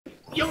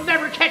You'll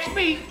never catch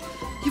me.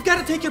 You've got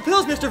to take your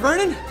pills, Mr.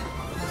 Vernon.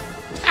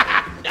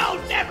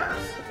 No, never.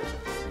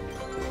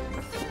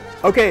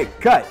 Okay,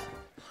 cut.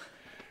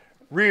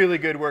 Really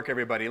good work,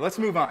 everybody. Let's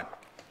move on.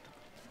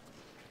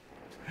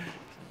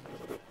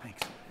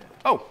 Thanks.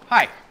 Oh,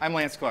 hi, I'm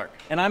Lance Clark.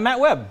 And I'm Matt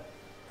Webb.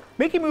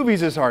 Making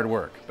movies is hard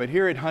work, but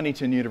here at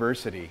Huntington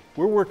University,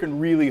 we're working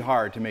really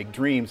hard to make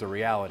dreams a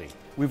reality.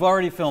 We've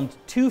already filmed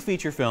 2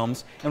 feature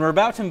films, and we're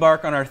about to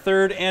embark on our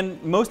 3rd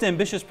and most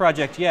ambitious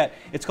project yet.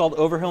 It's called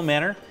Overhill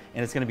Manor,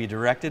 and it's going to be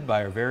directed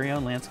by our very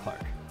own Lance Clark.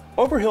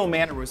 Overhill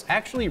Manor was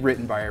actually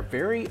written by our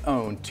very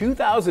own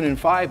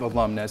 2005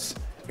 alumnus,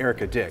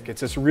 Erica Dick.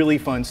 It's this really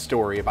fun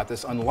story about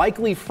this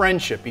unlikely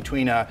friendship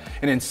between an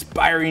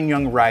inspiring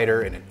young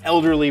writer and an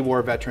elderly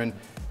war veteran.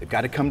 They've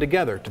got to come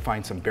together to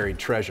find some buried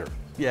treasure.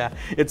 Yeah,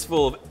 it's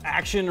full of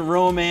action,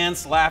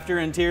 romance, laughter,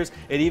 and tears.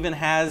 It even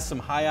has some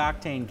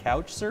high-octane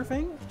couch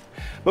surfing.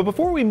 But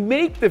before we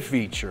make the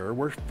feature,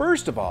 we're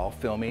first of all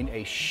filming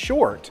a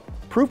short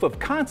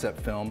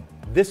proof-of-concept film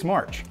this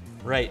March.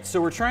 Right, so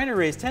we're trying to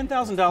raise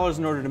 $10,000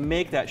 in order to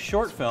make that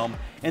short film,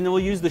 and then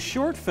we'll use the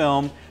short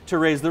film to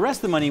raise the rest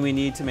of the money we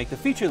need to make the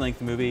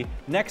feature-length movie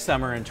next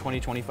summer in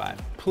 2025.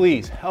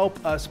 Please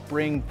help us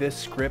bring this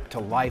script to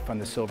life on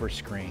the silver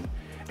screen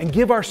and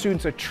give our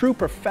students a true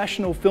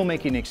professional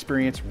filmmaking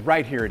experience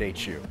right here at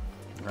HU.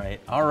 Right,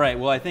 all right,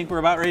 well I think we're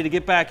about ready to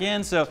get back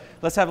in, so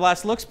let's have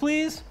last looks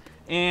please.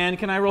 And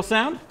can I roll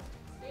sound?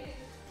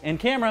 And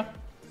camera.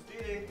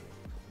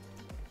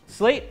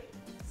 Slate.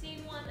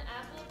 Scene 1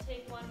 Apple,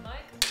 take 1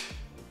 mic.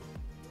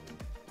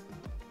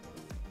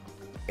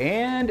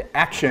 And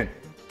action.